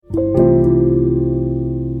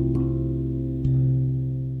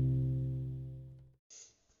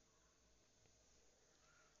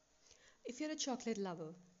chocolate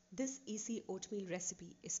lover, this easy oatmeal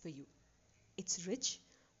recipe is for you. It's rich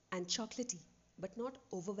and chocolatey, but not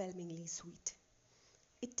overwhelmingly sweet.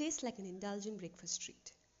 It tastes like an indulgent breakfast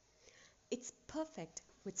treat. It's perfect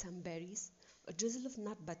with some berries, a drizzle of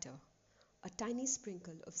nut butter, a tiny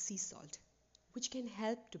sprinkle of sea salt, which can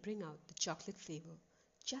help to bring out the chocolate flavor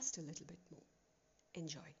just a little bit more.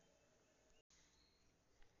 Enjoy.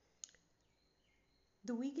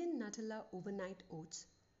 The vegan Nutella overnight oats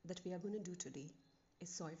that we are going to do today is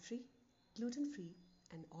soy free, gluten free,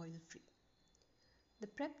 and oil free. The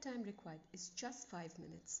prep time required is just 5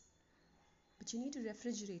 minutes, but you need to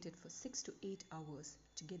refrigerate it for 6 to 8 hours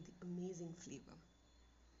to get the amazing flavor.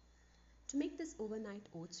 To make this overnight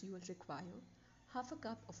oats, you will require half a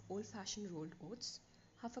cup of old-fashioned rolled oats,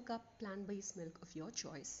 half a cup plant-based milk of your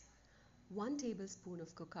choice, 1 tablespoon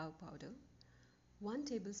of cacao powder, 1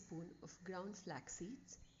 tablespoon of ground flax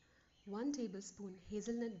seeds, 1 tablespoon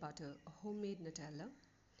hazelnut butter or homemade Nutella,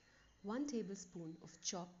 1 tablespoon of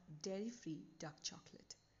chopped dairy-free dark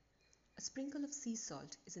chocolate. A sprinkle of sea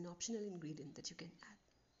salt is an optional ingredient that you can add.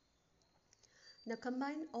 Now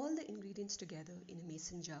combine all the ingredients together in a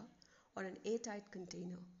mason jar or an airtight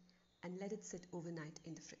container and let it sit overnight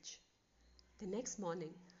in the fridge. The next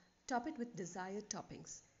morning, top it with desired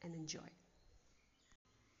toppings and enjoy.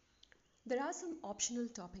 There are some optional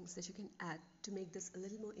toppings that you can add to make this a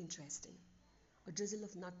little more interesting. A drizzle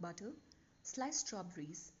of nut butter, sliced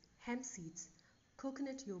strawberries, hemp seeds,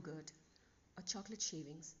 coconut yogurt, or chocolate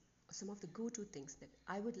shavings are some of the go-to things that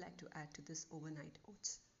I would like to add to this overnight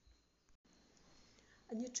oats.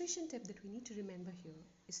 A nutrition tip that we need to remember here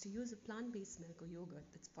is to use a plant-based milk or yogurt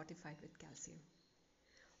that's fortified with calcium.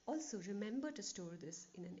 Also, remember to store this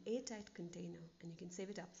in an airtight container and you can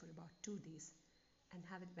save it up for about 2 days and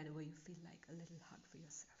have it whenever you feel like a little hug for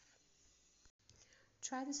yourself.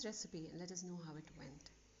 Try this recipe and let us know how it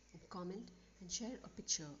went. And comment and share a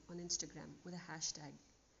picture on Instagram with a hashtag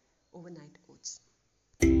overnight oats.